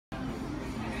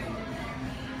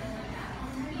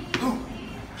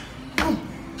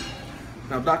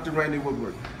Now, Dr. Randy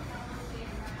Woodward,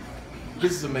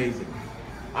 this is amazing.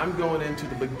 I'm going into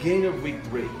the beginning of week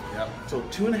 3. Yep. So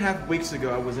 2.5 weeks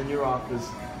ago, I was in your office,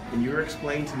 and you were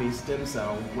explaining to me stem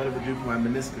cell, what it would do for my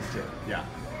meniscus tear. Yeah.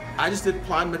 I just did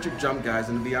plyometric jump, guys,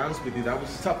 and to be honest with you, that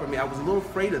was tough for me. I was a little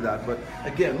afraid of that, but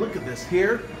again, look at this.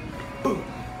 Here, boom,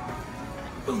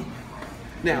 boom.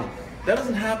 Now, that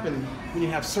doesn't happen when you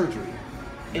have surgery.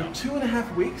 In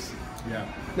 2.5 weeks? Yeah.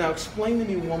 Now, explain to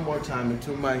me one more time, and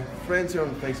to my friends here on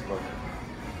Facebook,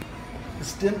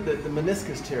 the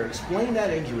meniscus tear, explain that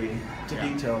injury to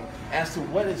detail as to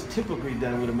what is typically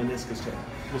done with a meniscus tear,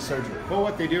 with surgery. Well,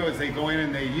 what they do is they go in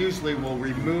and they usually will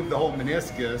remove the whole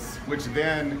meniscus, which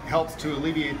then helps to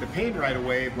alleviate the pain right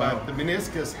away, but the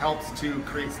meniscus helps to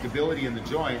create stability in the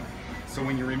joint. So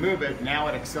when you remove it, now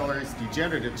it accelerates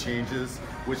degenerative changes,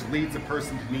 which leads a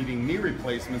person to needing knee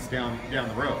replacements down the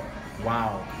road.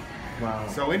 Wow. Wow.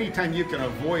 So anytime you can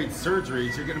avoid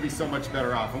surgeries, you're going to be so much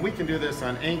better off. And we can do this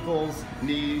on ankles,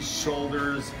 knees,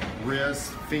 shoulders, wrists,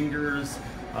 fingers,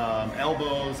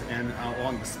 elbows, and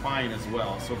along the spine as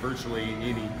well. So virtually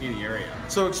any area.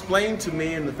 So explain to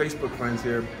me and the Facebook friends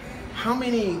here, how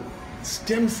many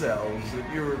stem cells that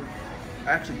you're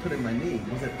actually put in my knee?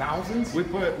 Was it thousands? We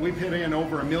put in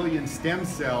over 1 million stem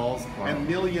cells and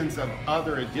millions of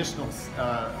other additional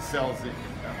cells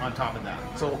on top of that.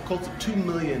 So close to 2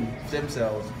 million stem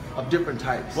cells of different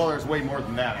types. Well, there's way more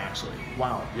than that actually.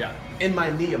 Wow. Yeah. In my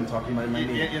knee, I'm talking about in my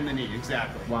knee. In the knee,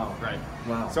 exactly. Wow. Right.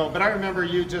 Wow. So, but I remember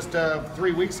you just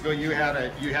 3 weeks ago. You had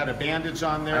a bandage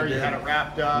on there. You had it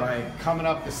wrapped up. Right. Coming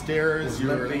up the stairs, you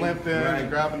were limping and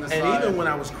grabbing the side. And even when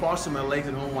I was crossing my legs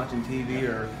at home watching TV,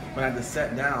 or when I had to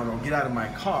sit down or get out of my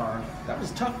car, that was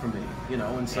tough for me, you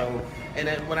know. And so, and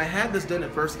then when I had this done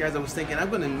at first, guys, I was thinking I'm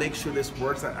going to make sure this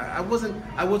works. I wasn't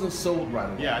sold right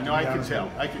away. Yeah. No, I could tell.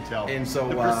 I could tell. And so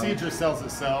the procedure sells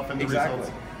itself, and the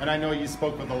results. And I know you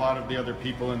spoke with a lot of the other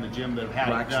people in the gym that have had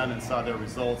it done and saw their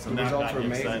results, and the results were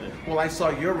amazing. Excited. Well, I saw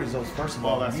your results first of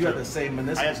all. That's you true. had the same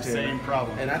meniscus tear. I had the same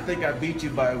problem, and I think I beat you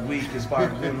by a week as far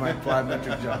as doing my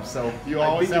plyometric jump. So you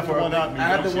always have to one up me. I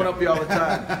have to one up you all the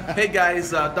time. Hey guys,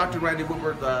 Dr. Randy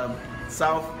Woodward,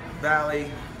 South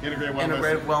Valley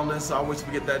Integrative Wellness. I always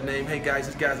forget that name. Hey guys,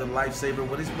 this guy's a lifesaver.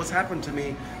 What's happened to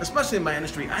me, especially in my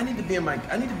industry, I need to be at my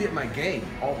game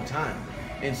all the time.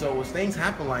 And so as things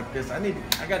happen like this, I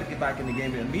got to get back in the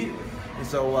game immediately. And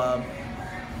so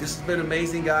this has been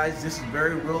amazing, guys. This is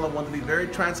very real. I want to be very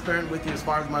transparent with you as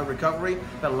far as my recovery.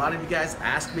 That a lot of you guys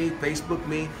ask me, Facebook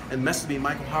me, and message me,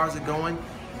 Michael, how's it going?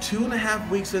 2.5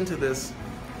 weeks into this,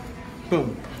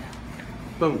 boom,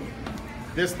 boom.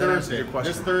 This Thursday at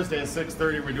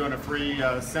 6:30, we're doing a free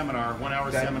seminar,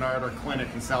 1-hour seminar at our clinic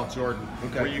in South Jordan,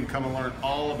 where you can come and learn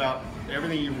all about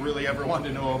everything you really ever wanted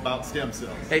to know about stem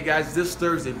cells. Hey guys, this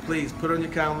Thursday, please put it on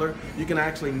your calendar. You can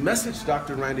actually message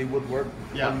Dr. Randy Woodward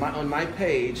on my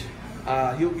page.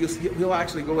 He'll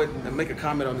actually go ahead and make a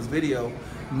comment on this video.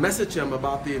 Message him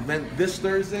about the event this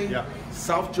Thursday,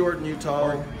 South Jordan,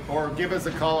 Utah. Or give us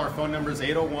a call. Our phone number is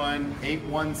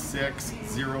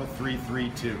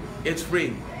 801-816-0332. It's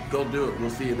free. Go do it. We'll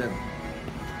see you then.